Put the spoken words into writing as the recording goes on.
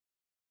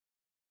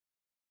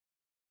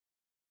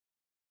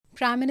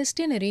Prime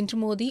Minister Narendra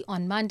Modi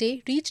on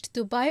Monday reached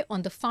Dubai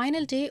on the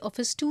final day of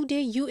his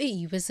two-day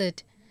UAE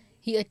visit.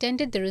 He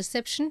attended the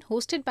reception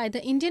hosted by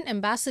the Indian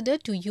ambassador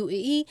to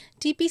UAE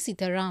TP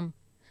Sitharam.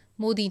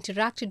 Modi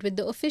interacted with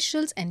the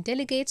officials and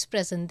delegates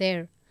present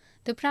there.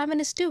 The Prime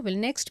Minister will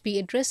next be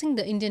addressing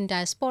the Indian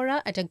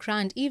diaspora at a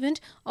grand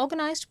event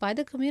organized by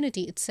the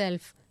community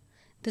itself.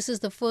 This is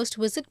the first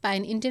visit by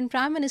an Indian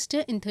Prime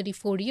Minister in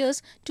 34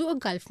 years to a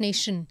Gulf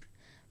nation.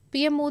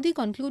 PM Modi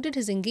concluded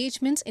his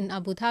engagements in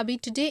Abu Dhabi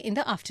today in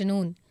the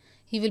afternoon.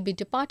 He will be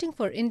departing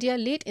for India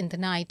late in the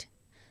night.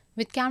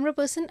 With camera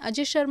person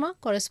Ajay Sharma,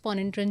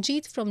 correspondent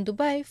Ranjit from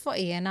Dubai for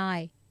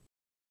ANI.